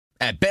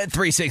At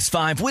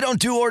Bet365, we don't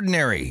do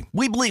ordinary.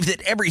 We believe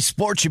that every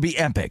sport should be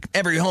epic.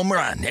 Every home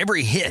run,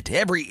 every hit,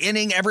 every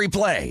inning, every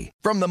play.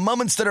 From the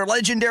moments that are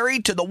legendary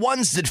to the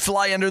ones that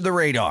fly under the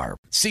radar.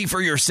 See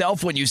for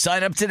yourself when you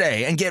sign up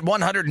today and get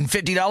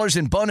 $150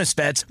 in bonus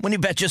bets when you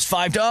bet just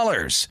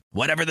 $5.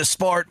 Whatever the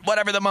sport,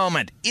 whatever the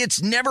moment,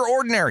 it's never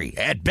ordinary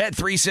at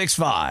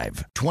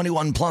Bet365.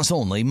 21 plus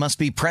only. Must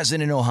be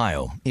present in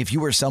Ohio. If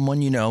you or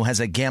someone you know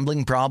has a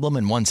gambling problem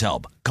and wants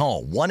help,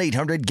 call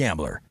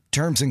 1-800-GAMBLER.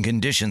 Terms and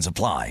conditions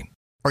apply.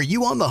 Are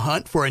you on the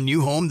hunt for a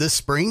new home this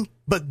spring,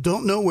 but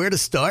don't know where to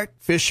start?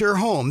 Fisher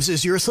Homes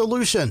is your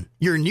solution.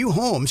 Your new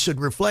home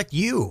should reflect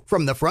you,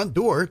 from the front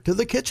door to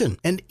the kitchen,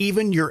 and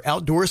even your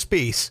outdoor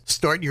space.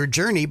 Start your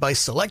journey by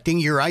selecting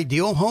your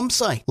ideal home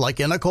site,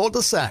 like in a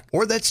cul-de-sac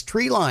or that's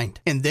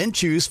tree-lined, and then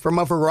choose from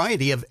a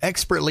variety of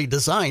expertly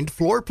designed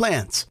floor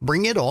plans.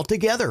 Bring it all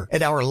together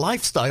at our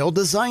Lifestyle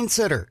Design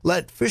Center.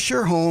 Let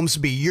Fisher Homes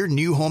be your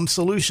new home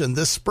solution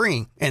this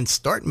spring and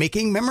start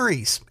making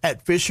memories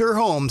at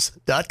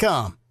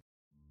FisherHomes.com.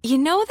 You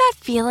know that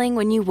feeling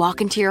when you walk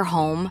into your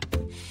home,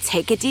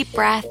 take a deep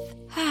breath,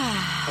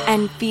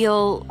 and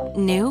feel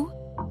new?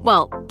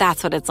 Well,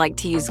 that's what it's like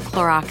to use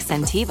Clorox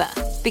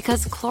Scentiva.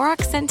 Because Clorox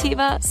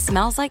Scentiva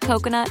smells like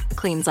coconut,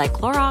 cleans like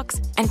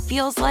Clorox, and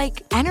feels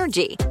like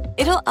energy.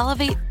 It'll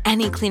elevate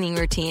any cleaning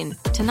routine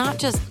to not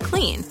just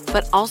clean,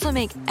 but also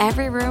make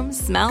every room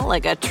smell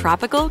like a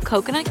tropical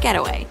coconut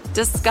getaway.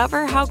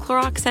 Discover how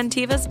Clorox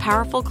Scentiva's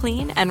powerful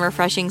clean and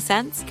refreshing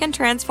scents can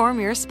transform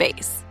your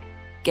space.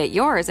 Get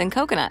yours in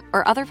coconut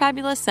or other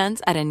fabulous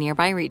scents at a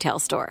nearby retail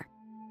store.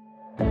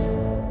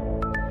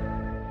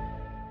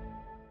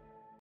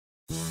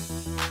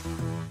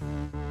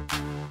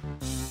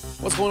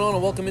 What's going on,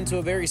 and welcome into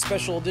a very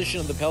special edition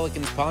of the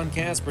Pelicans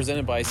podcast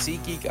presented by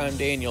SeatGeek. I'm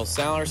Daniel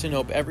Salerson.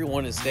 Hope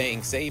everyone is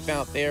staying safe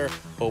out there.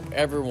 Hope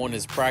everyone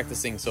is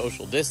practicing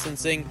social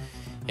distancing.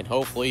 And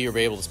hopefully you're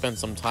able to spend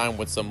some time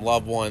with some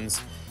loved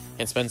ones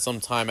and spend some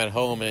time at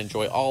home and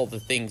enjoy all the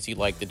things you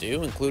like to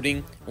do,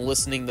 including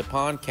listening to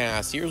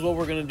podcasts. Here's what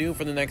we're going to do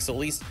for the next at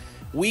least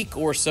week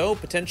or so,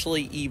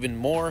 potentially even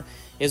more,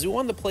 is we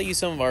wanted to play you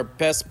some of our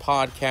best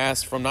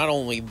podcasts from not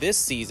only this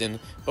season,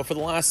 but for the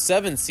last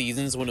 7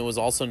 seasons when it was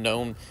also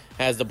known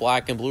as the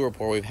Black and Blue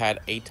Report. We've had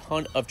a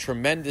ton of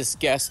tremendous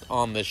guests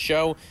on the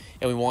show,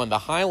 and we wanted to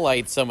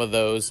highlight some of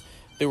those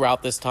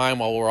throughout this time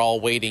while we're all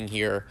waiting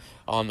here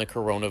on the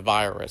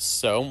coronavirus.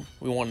 So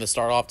we wanted to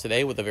start off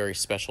today with a very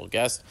special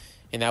guest,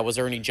 and that was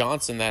Ernie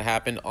Johnson. That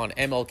happened on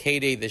MLK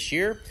Day this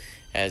year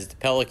as the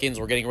Pelicans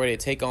were getting ready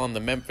to take on the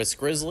Memphis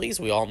Grizzlies.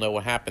 We all know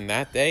what happened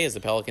that day as the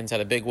Pelicans had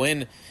a big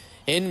win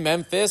in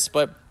Memphis.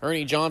 But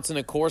Ernie Johnson,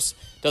 of course,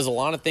 does a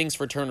lot of things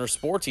for Turner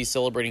Sports. He's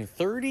celebrating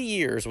 30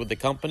 years with the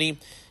company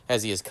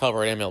as he has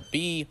covered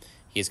MLB,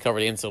 he has covered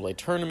the NCAA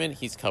tournament,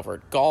 he's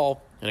covered golf,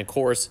 and of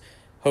course,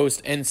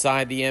 hosts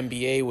Inside the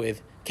NBA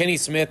with Kenny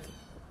Smith,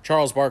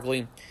 Charles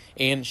Barkley,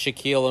 and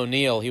Shaquille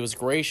O'Neal. He was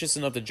gracious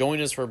enough to join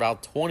us for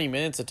about 20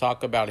 minutes to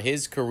talk about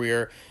his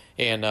career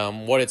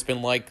and what it's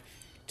been like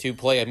to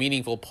play a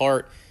meaningful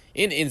part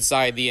in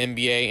Inside the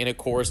NBA, and of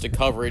course the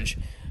coverage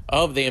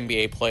of the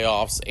NBA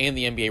playoffs and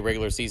the NBA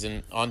regular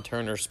season on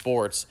Turner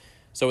Sports.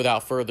 So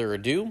without further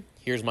ado,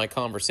 here's my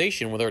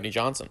conversation with Ernie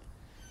Johnson.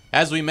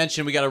 As we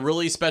mentioned, we got a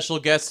really special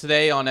guest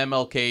today on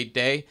MLK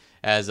Day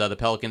as the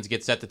Pelicans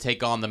get set to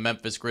take on the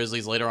Memphis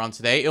Grizzlies later on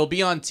today. It'll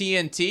be on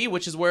TNT,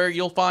 which is where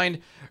you'll find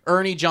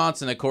Ernie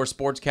Johnson, of course,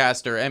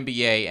 sportscaster,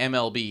 NBA,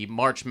 MLB,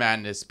 March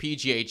Madness,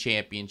 PGA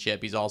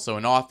Championship. He's also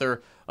an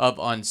author of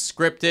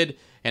Unscripted.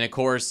 And, of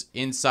course,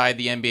 Inside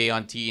the NBA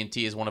on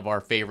TNT is one of our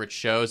favorite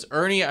shows.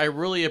 Ernie, I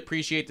really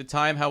appreciate the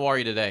time. How are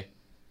you today?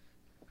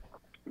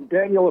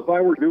 Daniel, if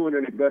I were doing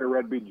any better,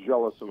 I'd be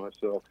jealous of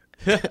myself.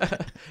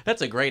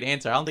 That's a great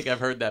answer. I don't think I've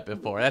heard that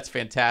before. That's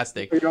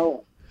fantastic. You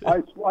know,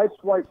 I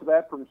swiped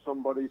that from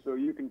somebody, so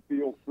you can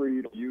feel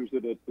free to use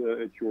it at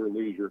your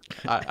leisure.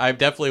 I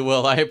definitely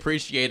will. I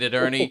appreciate it,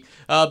 Ernie.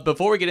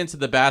 Before we get into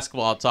the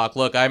basketball talk,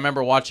 look, I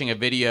remember watching a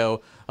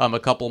video a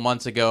couple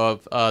months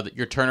ago of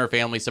your Turner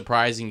family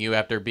surprising you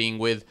after being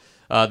with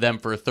them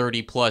for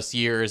 30-plus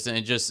years.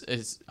 And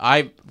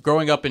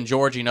growing up in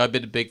Georgia, I've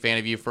been a big fan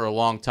of you for a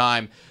long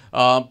time.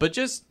 But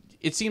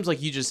it seems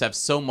like you just have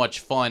so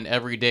much fun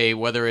every day,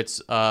 whether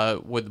it's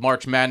with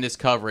March Madness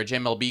coverage,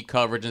 MLB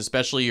coverage, and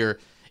especially your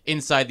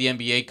Inside the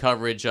NBA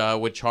coverage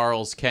with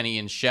Charles, Kenny,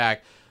 and Shaq.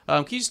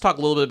 Can you just talk a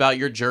little bit about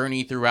your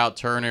journey throughout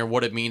Turner,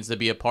 what it means to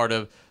be a part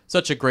of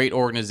such a great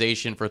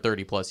organization for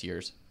 30-plus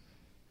years?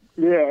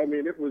 Yeah, I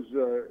mean, it was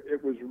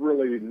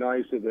really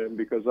nice of them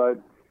because I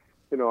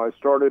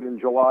started in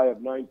July of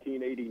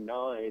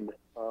 1989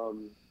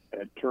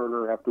 at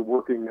Turner after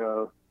working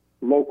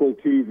local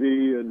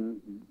TV in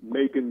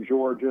Macon,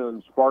 Georgia,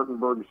 and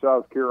Spartanburg,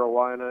 South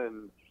Carolina,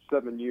 and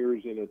 7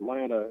 years in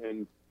Atlanta.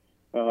 And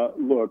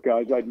look,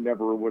 guys, I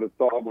never would have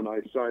thought when I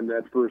signed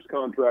that first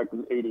contract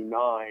in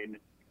 '89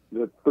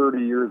 that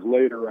 30 years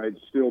later I'd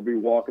still be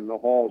walking the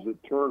halls at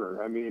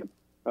Turner. I mean,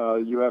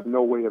 you have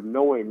no way of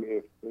knowing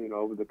if,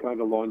 the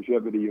kind of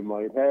longevity you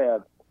might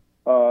have.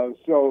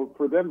 So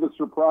for them to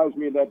surprise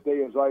me that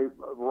day as I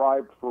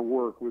arrived for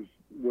work was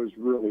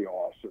really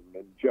awesome.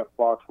 And Jeff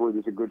Foxworthy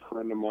is a good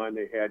friend of mine.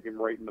 They had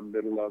him right in the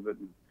middle of it,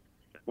 and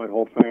my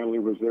whole family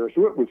was there,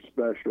 so it was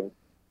special.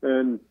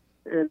 And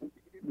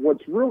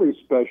what's really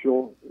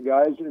special,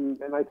 guys, and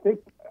I think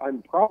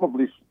I'm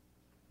probably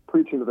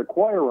preaching to the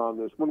choir on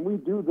this, when we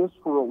do this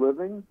for a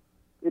living,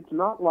 it's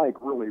not like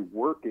really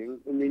working.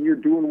 I mean, you're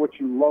doing what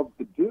you love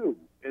to do.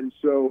 And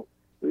so,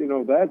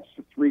 that's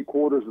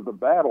 3/4 of the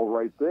battle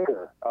right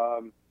there.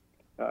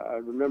 I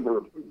remember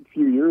a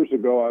few years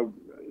ago,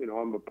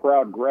 I'm a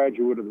proud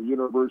graduate of the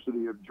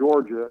University of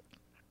Georgia,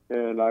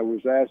 and I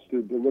was asked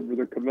to deliver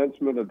the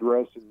commencement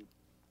address in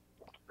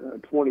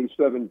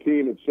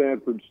 2017 at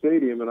Sanford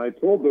Stadium. And I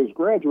told those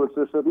graduates,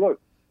 I said, look,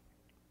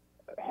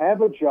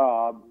 have a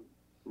job,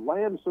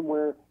 land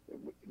somewhere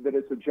that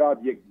it's a job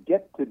you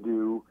get to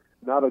do,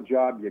 not a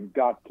job you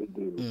got to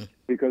do.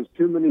 Because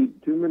too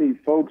many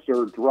folks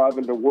are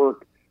driving to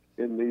work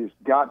in these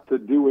got to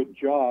do it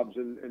jobs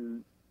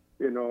and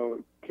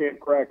can't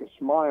crack a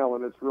smile,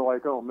 and it's real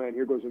like, oh man,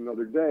 here goes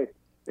another day.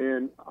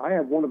 And I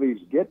have one of these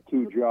get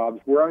to jobs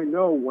where I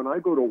know when I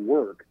go to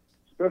work,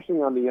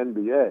 especially on the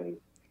NBA,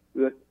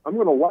 that I'm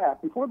going to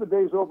laugh. Before the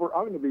day's over,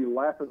 I'm going to be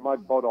laughing my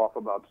butt off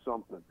about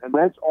something. And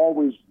that's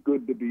always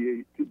good to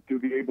be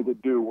able to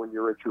do when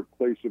you're at your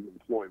place of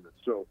employment.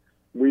 So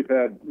we've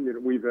had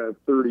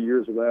 30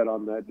 years of that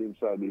on that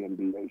Inside the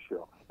NBA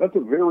show. That's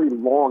a very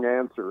long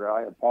answer.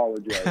 I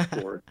apologize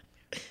for it.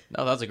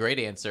 No, that's a great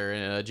answer.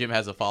 And Jim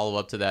has a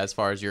follow-up to that as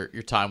far as your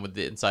time with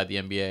Inside the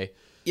NBA.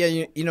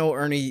 Yeah,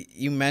 Ernie,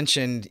 you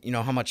mentioned,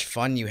 how much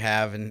fun you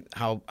have and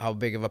how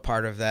big of a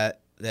part of that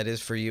is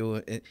for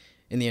you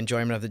in the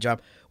enjoyment of the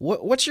job.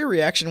 What's your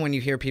reaction when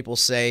you hear people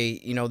say,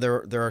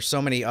 there are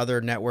so many other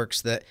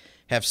networks that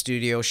have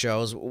studio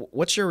shows?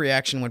 What's your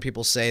reaction when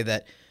people say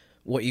that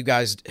what you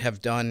guys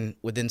have done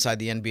with Inside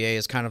the NBA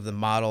is kind of the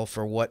model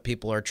for what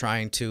people are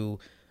trying to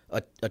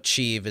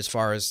achieve as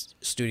far as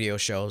studio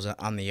shows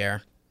on the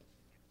air?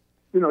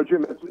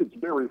 Jim, it's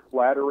very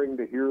flattering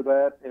to hear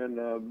that,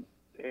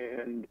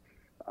 and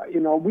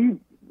we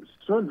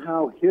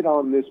somehow hit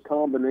on this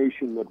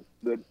combination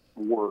that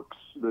works.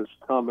 This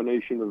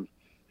combination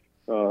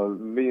of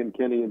me and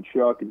Kenny and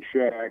Chuck and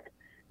Shaq.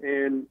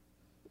 And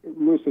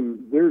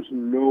listen, there's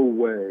no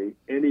way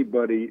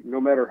anybody, no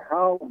matter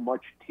how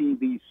much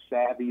TV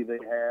savvy they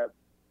have,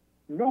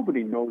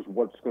 nobody knows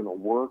what's going to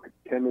work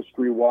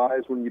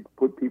chemistry-wise when you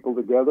put people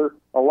together.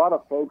 A lot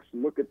of folks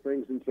look at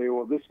things and say,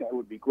 well, this guy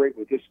would be great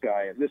with this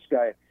guy, and this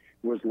guy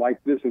was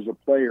like this as a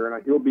player,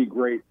 and he'll be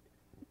great.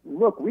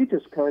 Look, we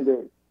kind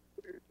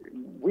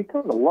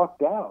of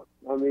lucked out.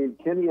 I mean,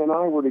 Kenny and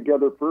I were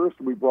together first.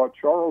 We brought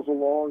Charles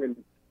along,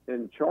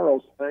 and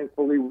Charles,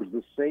 thankfully, was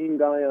the same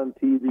guy on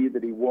TV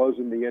that he was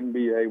in the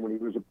NBA when he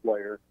was a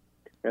player,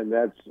 and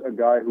that's a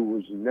guy who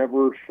was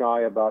never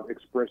shy about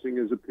expressing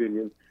his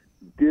opinion,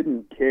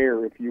 didn't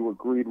care if you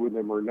agreed with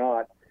him or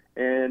not.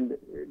 And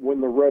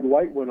when the red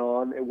light went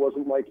on, it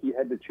wasn't like he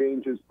had to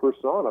change his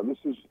persona. This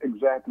is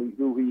exactly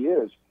who he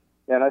is.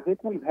 And I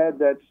think we've had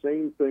that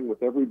same thing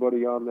with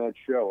everybody on that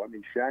show. I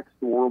mean, Shaq's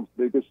the world's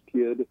biggest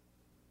kid,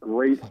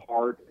 great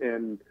heart,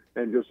 and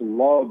just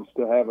loves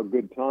to have a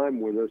good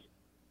time with us.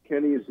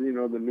 Kenny's, the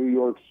New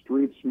York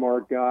street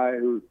smart guy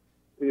who,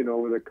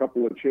 with a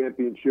couple of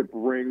championship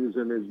rings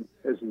and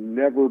has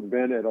never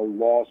been at a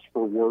loss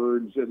for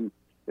words.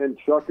 And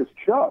Chuck is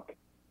Chuck,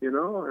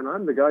 and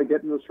I'm the guy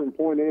getting us from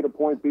point A to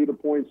point B to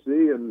point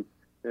C. And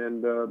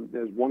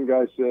as one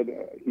guy said,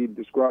 he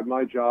described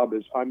my job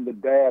as I'm the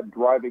dad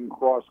driving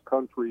cross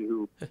country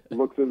who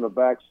looks in the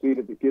back seat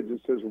at the kids and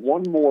says,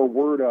 one more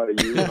word out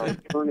of you, and I'm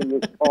turning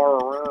this car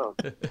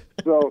around.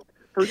 So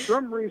for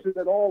some reason,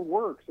 it all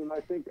works, and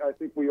I think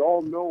we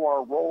all know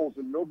our roles,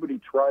 and nobody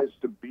tries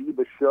to be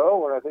the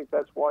show, and I think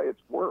that's why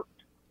it's worked.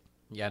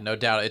 Yeah, no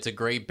doubt. It's a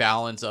great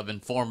balance of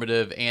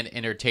informative and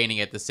entertaining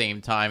at the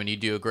same time, and you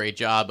do a great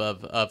job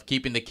of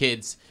keeping the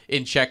kids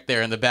in check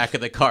there in the back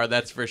of the car,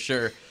 that's for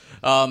sure.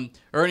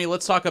 Ernie,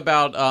 let's talk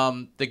about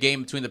the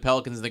game between the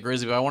Pelicans and the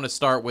Grizzlies. But I want to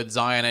start with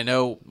Zion. I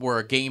know we're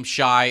a game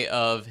shy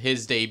of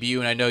his debut,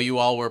 and I know you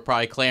all were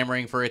probably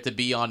clamoring for it to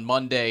be on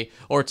Monday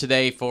or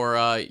today for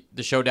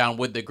the showdown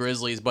with the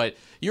Grizzlies, but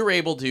you were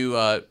able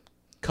to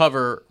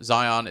cover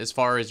Zion as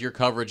far as your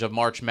coverage of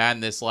March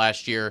Madness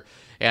last year.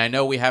 And I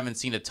know we haven't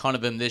seen a ton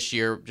of him this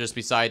year, just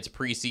besides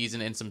preseason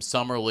and some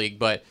summer league.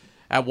 But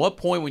at what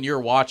point when you were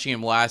watching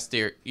him last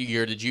year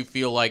did you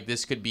feel like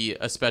this could be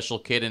a special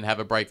kid and have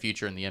a bright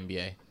future in the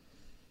NBA?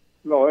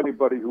 No,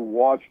 anybody who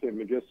watched him,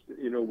 and just,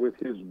 with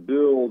his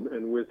build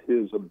and with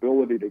his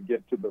ability to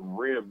get to the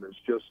rim, is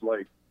just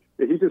like,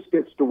 he just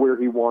gets to where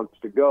he wants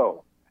to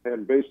go.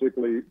 And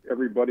basically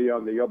everybody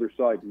on the other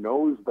side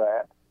knows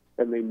that,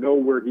 and they know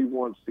where he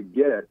wants to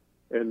get.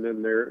 And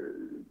then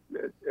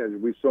as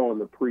we saw in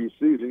the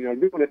preseason,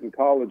 doing it in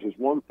college is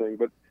one thing,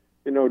 but,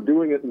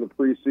 doing it in the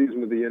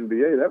preseason of the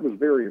NBA, that was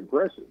very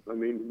impressive. I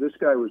mean, this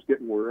guy was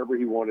getting wherever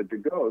he wanted to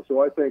go.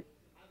 So I think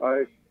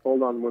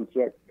Hold on one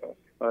sec.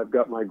 I've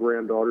got my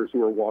granddaughters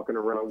who are walking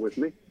around with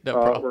me. No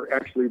problem. Or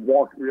actually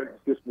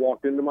just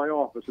walked into my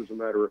office, as a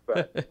matter of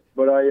fact.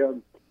 But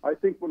I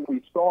think when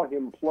we saw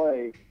him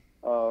play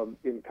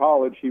in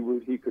college,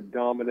 he could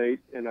dominate,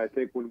 and I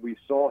think when we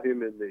saw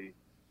him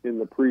in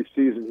the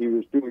preseason, he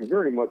was doing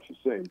very much the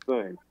same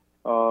thing.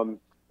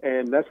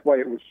 And that's why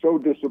it was so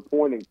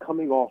disappointing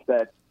coming off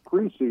that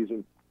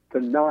preseason to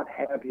not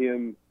have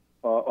him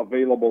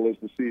available as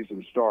the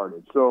season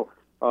started. So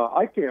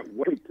I can't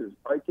wait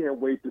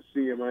to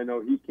see him. I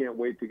know he can't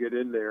wait to get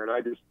in there.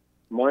 And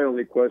my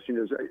only question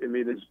is,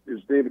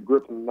 is David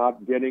Griffin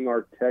not getting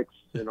our texts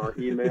and our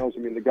emails?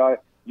 I mean, the guy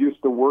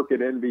used to work at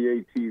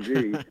NBA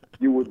TV.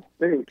 You would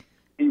think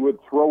he would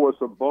throw us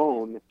a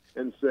bone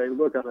and say,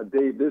 look, on a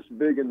day this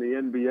big in the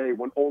NBA,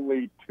 when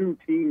only 2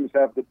 teams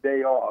have the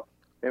day off,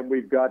 and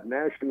we've got a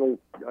national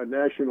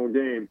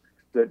game,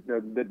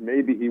 that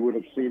maybe he would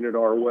have seen it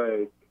our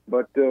way.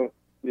 But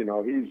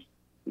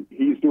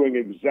he's doing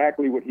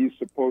exactly what he's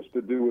supposed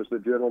to do as the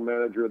general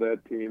manager of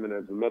that team, and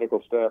as the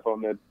medical staff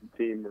on that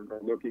team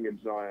are looking at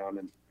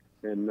Zion.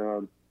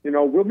 And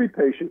we'll be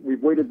patient.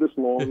 We've waited this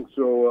long,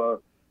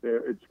 so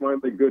it's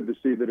finally good to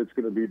see that it's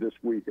going to be this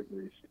week at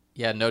least.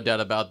 Yeah, no doubt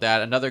about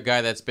that. Another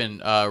guy that's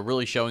been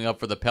really showing up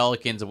for the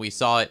Pelicans, and we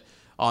saw it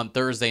on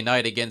Thursday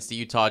night against the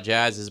Utah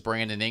Jazz, is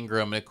Brandon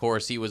Ingram. And, of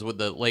course, he was with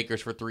the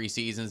Lakers for 3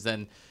 seasons,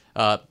 then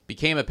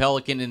became a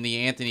Pelican in the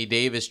Anthony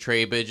Davis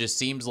trade. But it just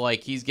seems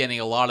like he's getting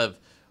a lot of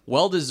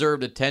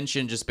well-deserved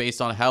attention just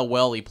based on how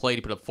well he played.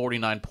 He put up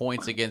 49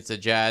 points against the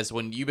Jazz.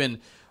 When you've been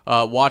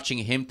watching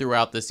him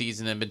throughout the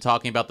season and been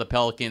talking about the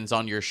Pelicans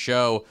on your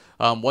show,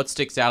 what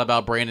sticks out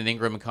about Brandon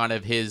Ingram and kind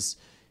of his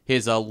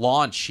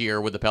launch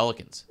here with the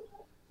Pelicans?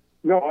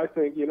 No, I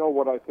think,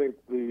 I think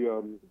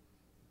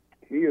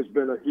he has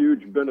been a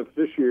huge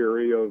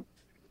beneficiary of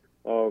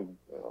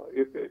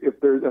if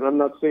there's, and I'm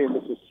not saying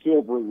this is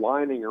silver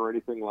lining or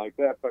anything like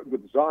that, but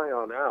with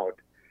Zion out,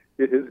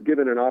 it has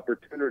given an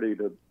opportunity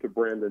to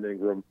Brandon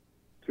Ingram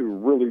to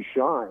really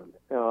shine.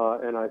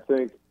 And I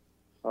think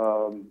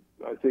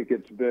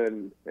it's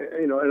been,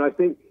 and I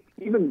think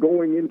even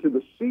going into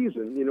the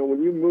season,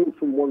 when you move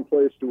from one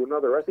place to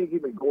another, I think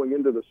even going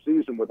into the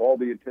season with all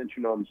the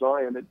attention on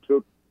Zion, it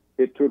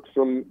took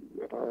some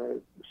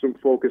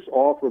focus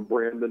off of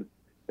Brandon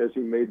as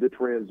he made the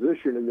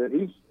transition. And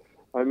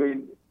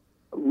then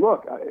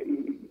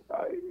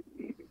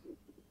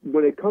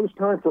when it comes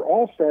time for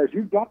All-Stars,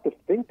 you've got to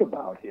think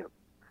about him.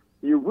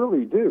 You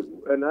really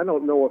do. And I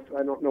don't know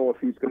if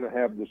he's going to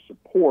have the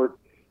support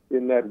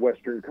in that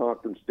Western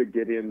Conference to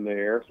get in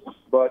there.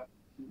 But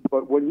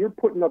when you're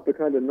putting up the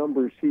kind of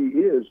numbers he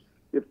is,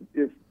 if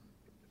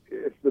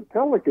the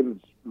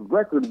Pelicans'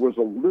 record was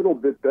a little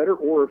bit better,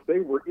 or if they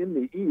were in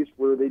the East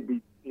where they'd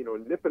be,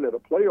 nipping at a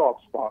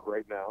playoff spot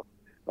right now,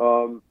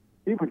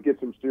 he would get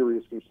some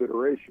serious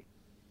consideration.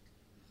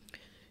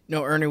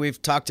 Ernie,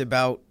 we've talked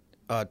about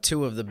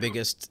 2 of the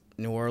biggest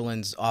New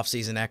Orleans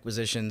offseason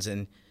acquisitions,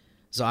 and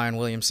Zion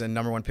Williamson,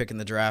 number 1 pick in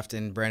the draft,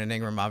 and Brandon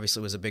Ingram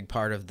obviously was a big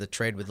part of the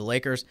trade with the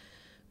Lakers.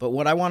 But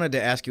what I wanted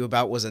to ask you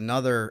about was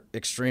another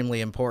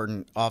extremely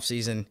important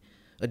offseason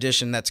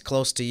addition that's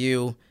close to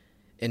you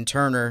in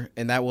Turner,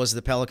 and that was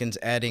the Pelicans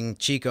adding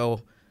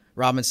Chico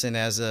Robinson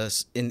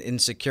as in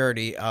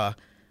security.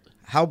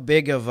 How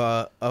big of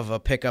a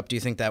pickup do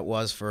you think that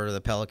was for the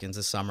Pelicans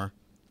this summer?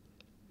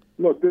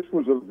 Look, this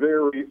was a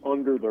very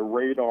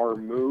under-the-radar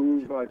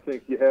move. I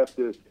think you have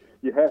to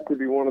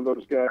be one of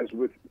those guys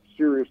with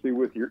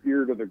your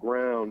ear to the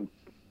ground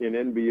in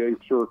NBA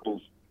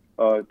circles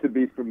to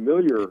be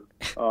familiar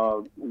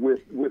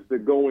with the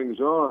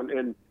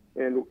goings-on.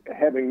 And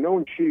having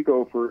known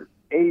Chico for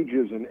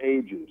ages and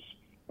ages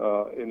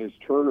in his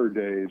Turner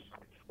days,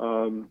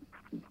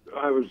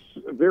 I was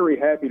very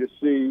happy to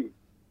see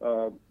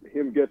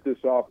him get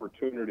this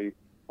opportunity.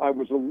 I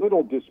was a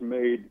little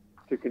dismayed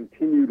to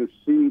continue to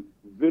see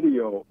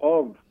video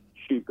of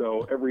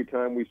Chico every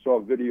time we saw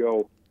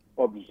video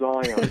of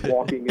Zion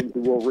walking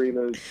into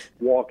arenas,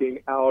 walking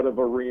out of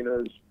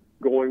arenas,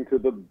 going to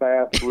the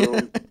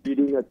bathroom,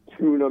 eating a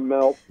tuna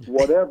melt,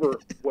 whatever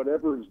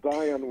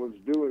Zion was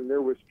doing,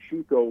 there was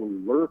Chico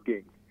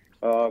lurking.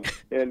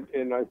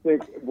 And I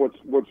think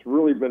what's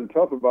really been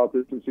tough about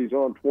this, since he's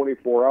on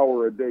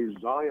 24-hour-a-day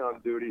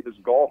Zion duty, his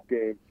golf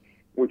game,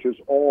 which is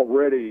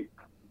already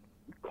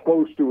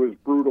close to as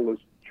brutal as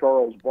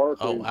Charles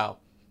Barkley. Oh, wow.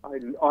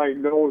 I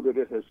know that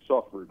it has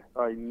suffered.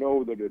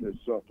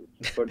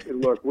 But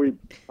look,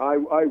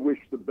 I wish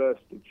the best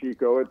to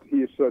Chico. He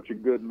is such a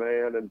good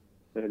man,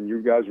 and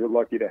you guys are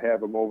lucky to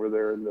have him over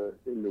there in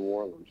New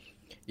Orleans.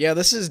 Yeah,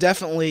 this is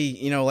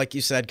definitely, like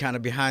you said, kind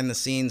of behind the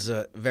scenes,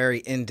 a very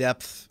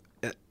in-depth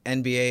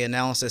NBA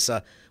analysis.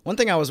 One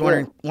thing I was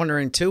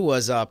wondering too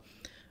was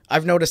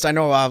I've noticed, I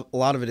know a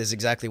lot of it is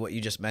exactly what you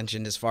just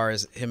mentioned as far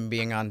as him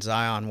being on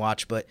Zion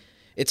watch, but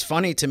it's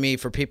funny to me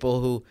for people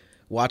who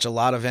watch a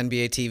lot of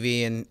NBA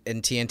TV and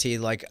TNT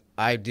like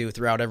I do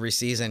throughout every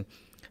season,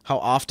 how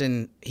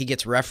often he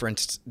gets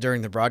referenced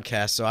during the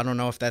broadcast. So I don't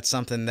know if that's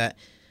something that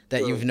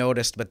you've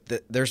noticed,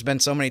 but there's been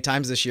so many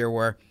times this year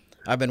where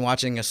I've been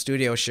watching a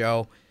studio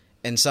show,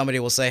 and somebody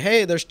will say,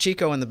 "Hey, there's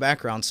Chico in the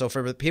background." So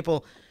for the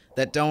people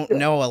that don't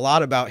know a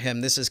lot about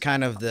him, this is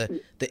kind of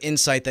the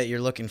insight that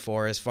you're looking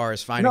for as far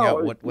as finding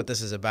out what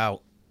this is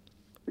about.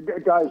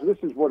 Guys, this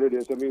is what it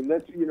is. I mean,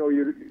 that's,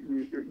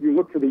 you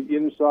look for the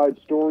inside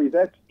story.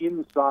 That's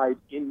inside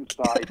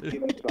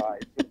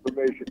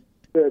information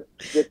that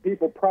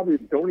people probably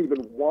don't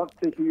even want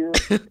to hear.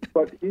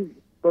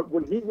 But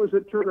when he was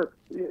at Turner,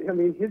 I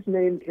mean, his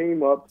name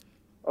came up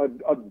a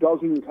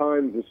dozen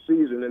times a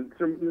season, and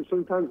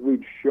sometimes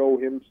we'd show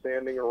him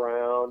standing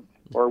around,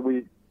 or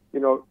we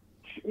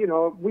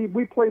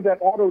played that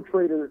Auto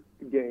Trader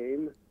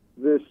game,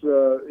 this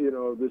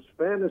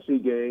fantasy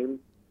game,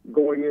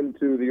 going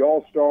into the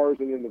All-Stars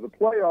and into the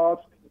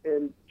playoffs,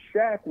 and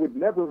Shaq would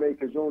never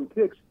make his own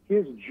picks.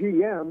 His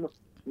GM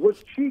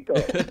was Chico,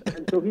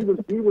 and so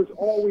he was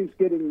always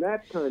getting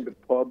that kind of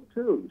pub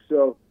too.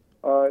 So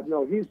I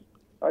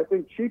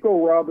think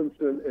Chico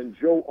Robinson and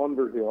Joe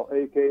Underhill,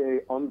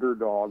 aka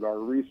Underdog, our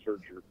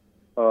researcher,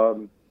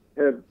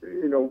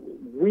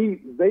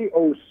 they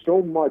owe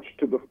so much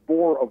to the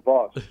four of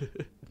us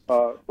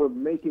for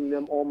making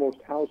them almost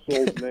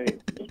household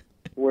names.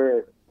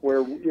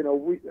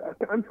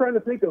 I'm trying to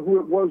think of who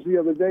it was the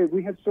other day.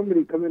 We had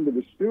somebody come into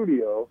the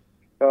studio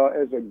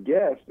as a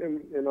guest,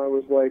 and I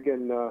was like, he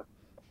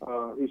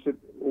said,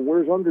 "Well,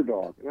 where's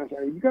Underdog?" And I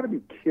said, "You got to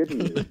be kidding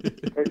me!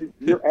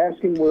 You're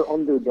asking where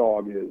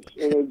Underdog is."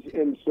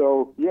 And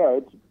so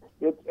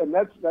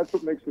that's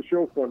what makes the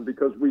show fun,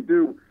 because we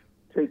do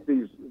take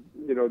these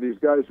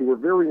guys who are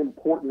very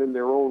important in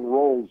their own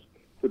roles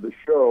to the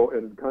show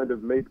and kind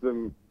of make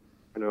them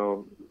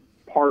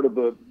part of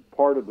the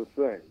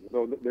thing.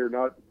 Though they're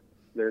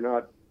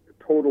not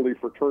totally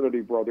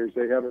fraternity brothers.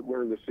 They haven't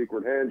learned the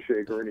secret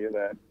handshake or any of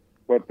that.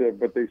 But they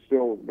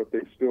still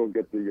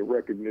get the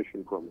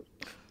recognition from it.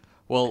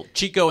 Well,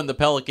 Chico and the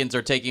Pelicans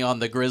are taking on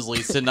the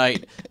Grizzlies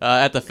tonight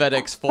at the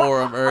FedEx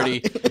Forum,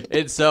 Ernie.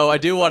 And so I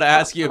do want to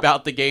ask you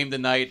about the game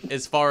tonight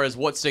as far as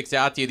what sticks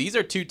out to you. These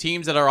are two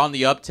teams that are on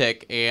the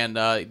uptick, and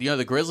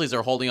the Grizzlies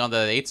are holding on to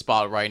that 8th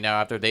spot right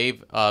now after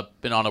they've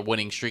been on a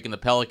winning streak, and the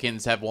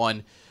Pelicans have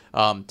won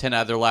 10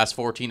 out of their last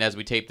 14 as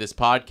we tape this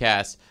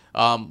podcast.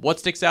 What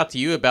sticks out to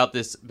you about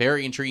this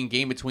very intriguing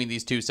game between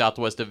these two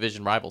Southwest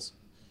Division rivals?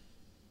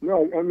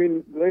 No, I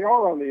mean, they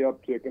are on the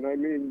uptick, and I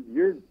mean,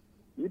 you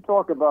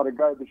talk about a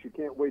guy that you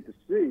can't wait to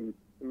see.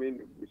 I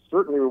mean,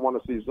 certainly we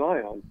want to see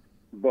Zion,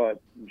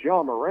 but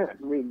Ja Morant.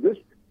 I mean, this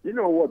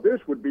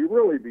would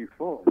really be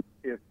fun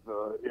if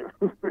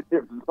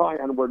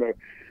Zion were to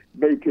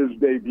make his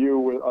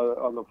debut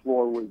on the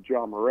floor with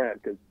Ja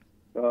Morant, because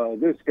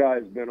this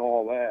guy's been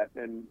all that,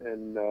 and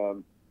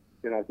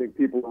I think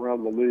people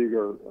around the league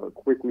are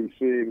quickly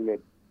seeing that.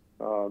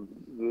 The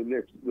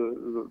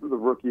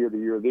rookie of the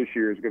year this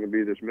year is going to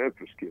be this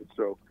Memphis kid.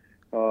 So,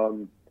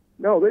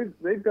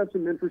 they've got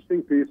some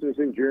interesting pieces. I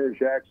think Jaren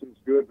Jackson's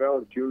good.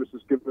 Valanciunas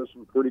has given us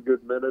some pretty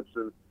good minutes,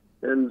 and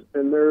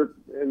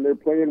they're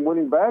playing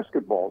winning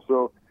basketball.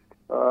 So,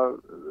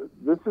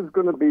 this is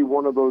going to be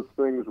one of those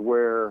things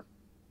where,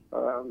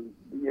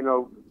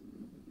 you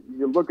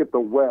look at the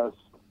West,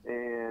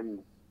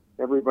 and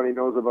everybody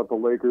knows about the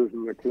Lakers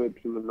and the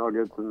Clips and the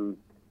Nuggets, and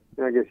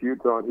I guess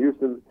Utah and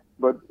Houston.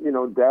 But,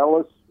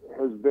 Dallas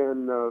has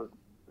been a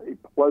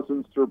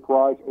pleasant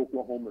surprise.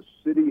 Oklahoma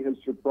City has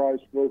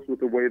surprised folks with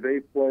the way they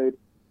played.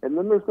 And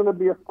then there's going to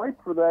be a fight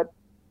for that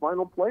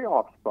final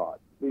playoff spot,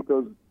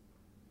 because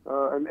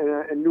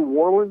and New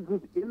Orleans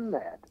is in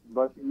that.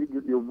 But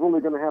you're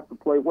really going to have to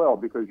play well,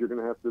 because you're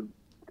going to have to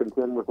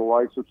contend with the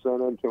likes of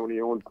San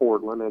Antonio and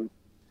Portland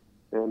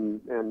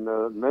and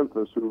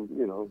Memphis,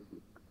 who,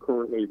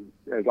 currently,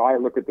 as I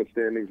look at the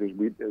standings as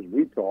we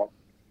talk,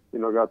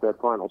 got that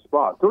final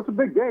spot. So it's a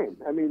big game.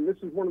 I mean, this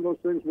is one of those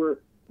things where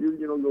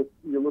you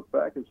look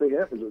back and say,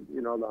 yeah, it was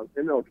on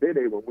MLK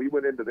Day when we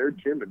went into their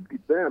gym and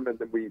beat them, and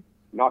then we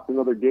knocked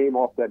another game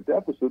off that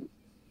deficit.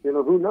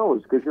 Who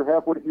knows? Because you're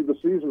halfway through the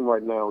season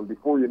right now, and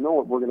before you know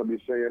it, we're going to be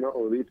saying,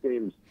 these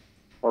games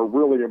are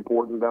really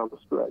important down the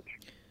stretch.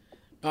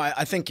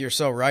 I think you're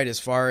so right as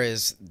far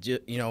as,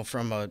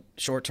 from a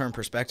short-term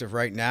perspective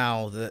right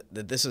now,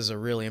 that this is a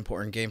really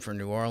important game for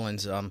New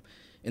Orleans.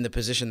 In the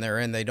position they're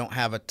in, they don't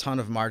have a ton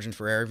of margin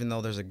for error, even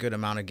though there's a good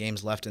amount of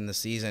games left in the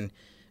season,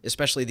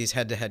 especially these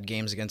head-to-head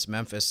games against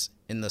Memphis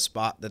in the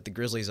spot that the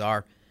Grizzlies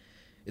are.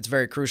 It's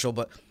very crucial,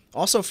 but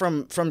also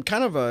from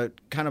kind of a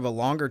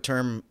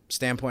longer-term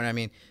standpoint, I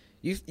mean,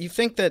 you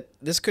think that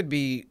this could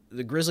be,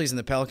 the Grizzlies and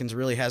the Pelicans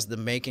really has the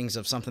makings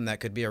of something that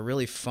could be a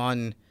really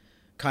fun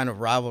kind of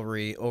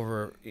rivalry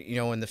over,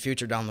 in the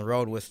future down the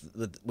road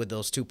with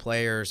those two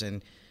players,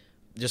 and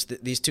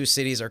just these two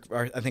cities are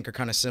I think are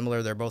kind of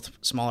similar. They're both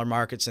smaller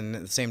markets in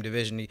the same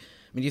division. I mean,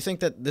 do you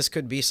think that this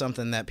could be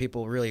something that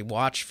people really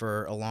watch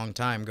for a long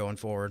time going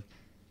forward?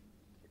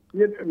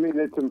 Yeah, I mean,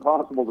 it's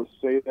impossible to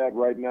say that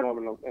right now,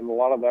 and a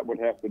lot of that would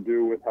have to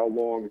do with how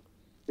long,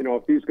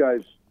 if these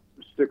guys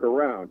stick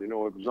around.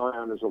 If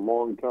Zion is a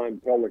long-time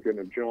Pelican,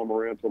 if Ja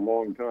Morant's a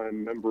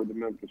long-time member of the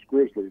Memphis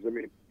Grizzlies, I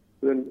mean,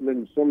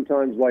 then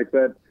sometimes like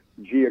that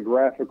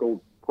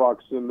geographical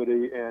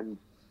proximity and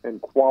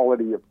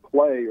quality of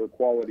play or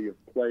quality of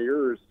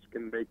players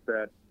can make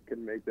that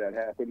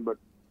happen. But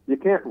you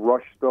can't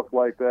rush stuff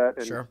like that.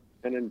 And, Sure.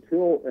 And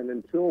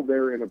until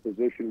they're in a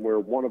position where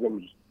one of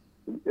them's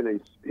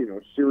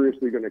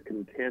seriously going to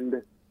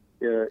contend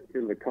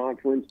in the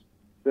conference,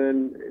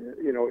 then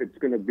it's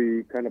going to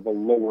be kind of a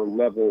lower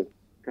level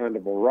kind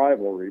of a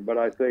rivalry. But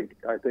I think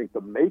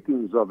the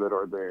makings of it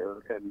are there,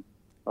 and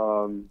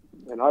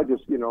I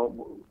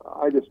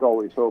just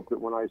always hope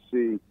that when I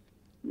see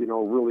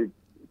really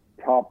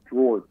top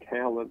drawer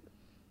talent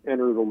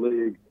enter the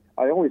league,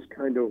 I always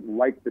kind of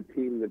like the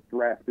team that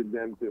drafted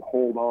them to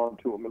hold on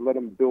to them and let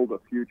them build a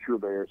future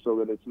there, so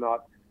that it's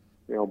not,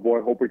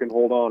 boy, hope we can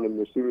hold on. And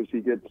as soon as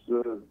he gets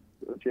a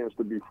chance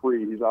to be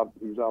free, he's out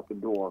the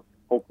door.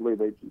 Hopefully,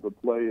 the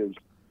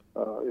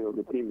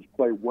teams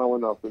play well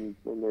enough, and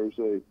there's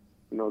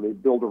they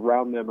build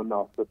around them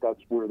enough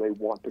that's where they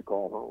want to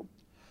call home.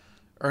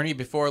 Ernie,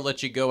 before I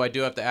let you go, I do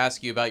have to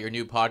ask you about your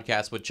new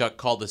podcast with Chuck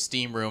called The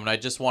Steam Room, and I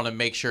just want to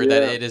make sure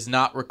that it is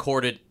not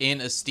recorded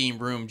in a steam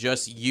room,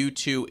 just you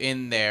two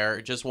in there.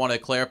 Just want to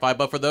clarify.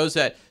 But for those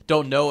that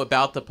don't know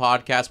about the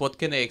podcast, what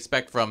can they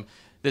expect from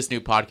this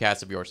new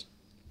podcast of yours?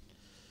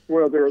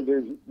 Well, there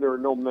are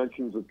no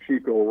mentions of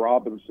Chico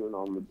Robinson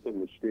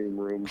in the steam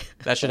room.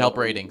 That should help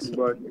ratings.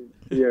 But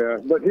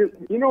here's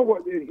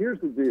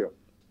the deal.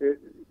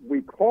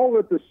 We call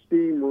it the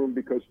steam room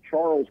because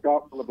Charles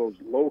got one of those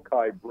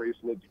loci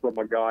bracelets from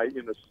a guy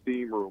in a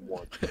steam room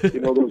once.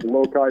 Those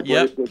loci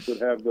bracelets that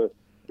have the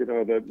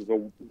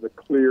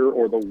clear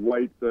or the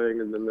white thing,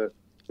 and then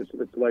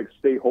it's like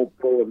stay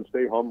hopeful and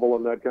stay humble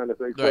and that kind of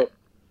thing. Right.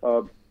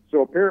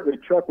 So apparently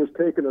Chuck was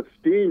taking a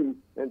steam,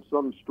 and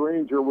some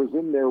stranger was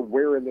in there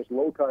wearing this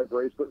loci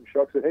bracelet, and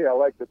Chuck said, "Hey, I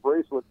like the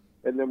bracelet."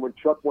 And then when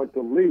Chuck went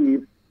to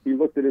leave, he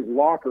looked at his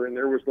locker, and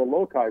there was the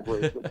loci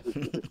bracelet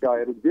this guy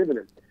had given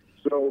him.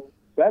 So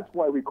that's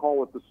why we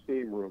call it the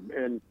steam room.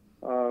 And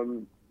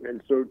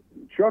so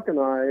Chuck and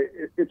I,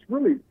 it's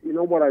really,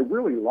 what I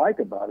really like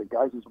about it,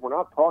 guys, is we're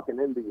not talking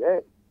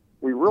NBA.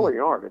 We really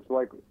aren't. It's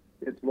like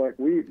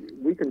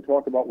we can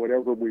talk about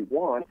whatever we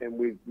want, and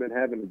we've been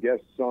having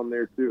guests on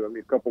there too. I mean,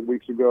 a couple of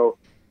weeks ago,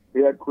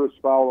 we had Chris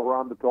Fowler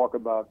on to talk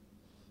about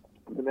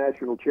the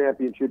national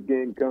championship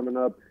game coming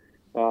up.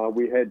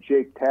 We had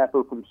Jake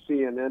Tapper from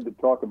CNN to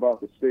talk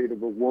about the state of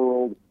the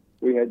world.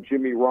 We had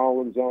Jimmy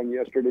Rollins on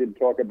yesterday to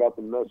talk about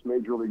the mess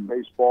Major League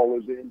Baseball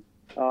is in.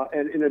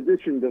 And in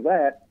addition to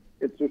that,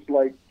 it's just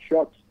like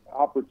Chuck's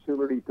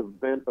opportunity to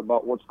vent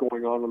about what's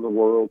going on in the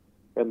world.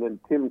 And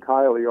then Tim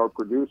Kiley, our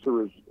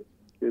producer,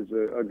 is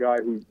a guy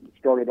who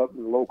started up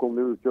in local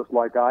news just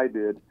like I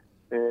did.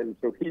 And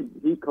so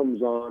he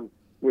comes on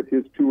with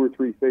his 2 or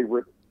 3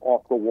 favorite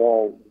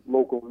off-the-wall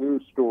local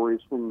news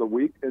stories from the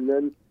week. And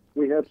then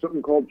we have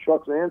something called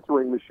Chuck's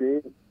Answering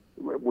Machine.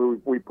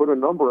 We put a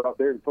number out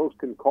there, and folks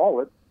can call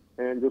it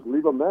and just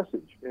leave a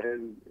message.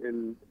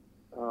 And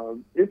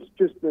it's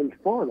just been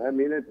fun. I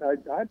mean,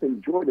 I've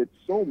enjoyed it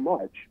so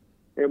much.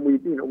 And we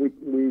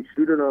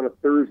shoot it on a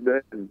Thursday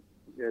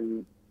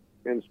and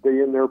stay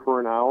in there for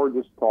an hour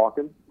just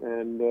talking.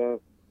 And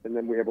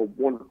then we have a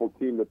wonderful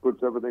team that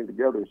puts everything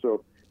together.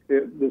 So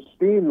the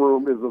Steam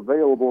Room is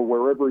available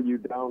wherever you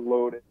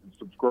download and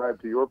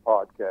subscribe to your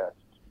podcast.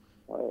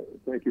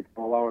 Thank you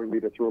for allowing me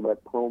to throw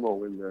that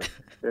promo in there,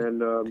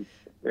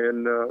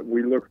 and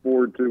we look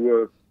forward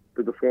to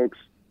the folks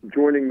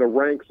joining the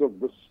ranks of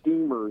the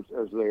Steamers,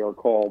 as they are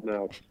called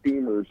now.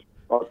 Steamers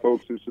are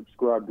folks who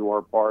subscribe to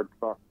our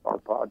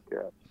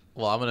podcast.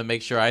 Well, I'm going to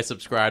make sure I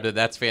subscribe to it.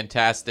 That's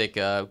fantastic.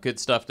 Good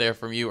stuff there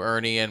from you,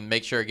 Ernie, and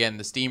make sure, again,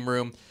 the Steam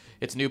Room.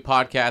 It's a new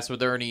podcast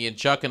with Ernie and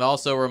Chuck. And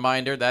also a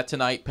reminder that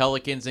tonight,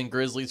 Pelicans and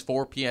Grizzlies,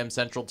 4 p.m.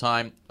 Central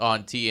Time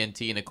on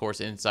TNT. And, of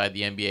course, Inside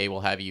the NBA will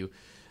have your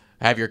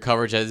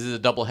coverage. This is a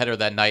doubleheader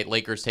that night.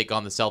 Lakers take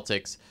on the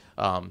Celtics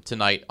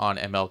tonight on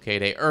MLK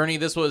Day. Ernie,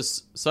 this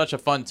was such a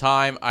fun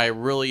time. I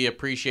really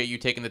appreciate you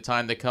taking the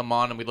time to come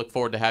on, and we look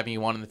forward to having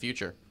you on in the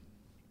future.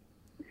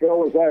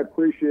 Fellas, I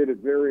appreciate it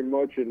very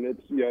much, and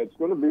it's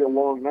going to be a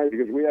long night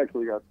because we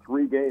actually got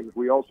 3 games.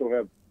 We also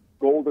have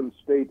Golden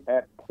State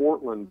at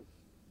Portland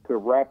to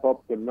wrap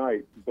up the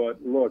night. But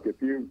look,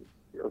 if you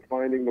are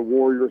finding the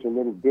Warriors a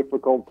little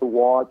difficult to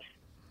watch,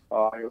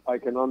 I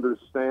can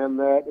understand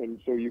that, and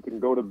so you can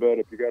go to bed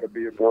if you got to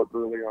be at work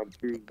early on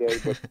Tuesday.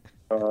 But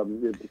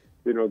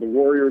the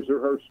Warriors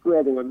are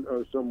struggling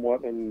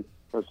somewhat, and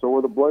so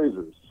are the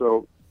Blazers.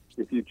 So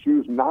if you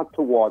choose not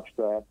to watch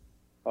that,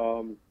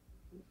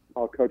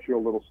 I'll cut you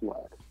a little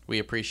slack. We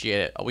appreciate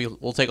it.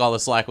 We'll take all the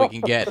slack we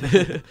can get.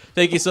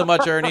 Thank you so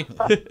much, Ernie.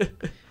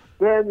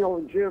 Daniel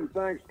and Jim,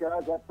 thanks,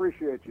 guys. I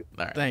appreciate you.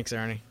 All right. Thanks,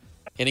 Ernie.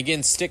 And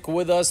again, stick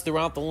with us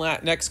throughout the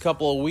next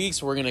couple of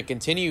weeks. We're going to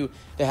continue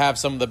to have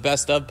some of the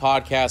best of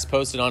podcasts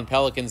posted on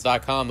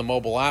Pelicans.com, the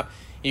mobile app.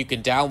 You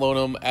can download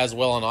them as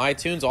well on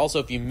iTunes. Also,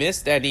 if you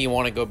missed any and you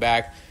want to go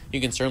back,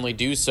 you can certainly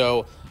do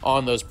so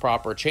on those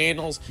proper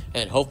channels.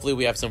 And hopefully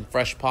we have some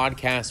fresh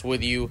podcasts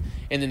with you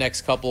in the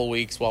next couple of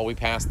weeks while we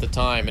pass the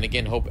time. And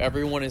again, hope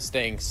everyone is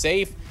staying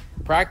safe.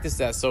 Practice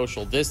that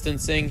social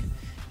distancing.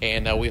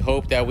 and we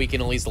hope that we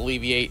can at least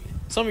alleviate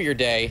some of your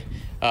day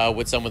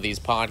with some of these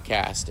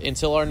podcasts.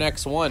 Until our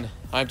next one,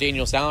 I'm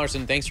Daniel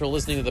Salerson. Thanks for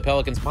listening to the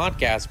Pelicans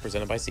podcast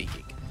presented by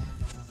SeatGeek.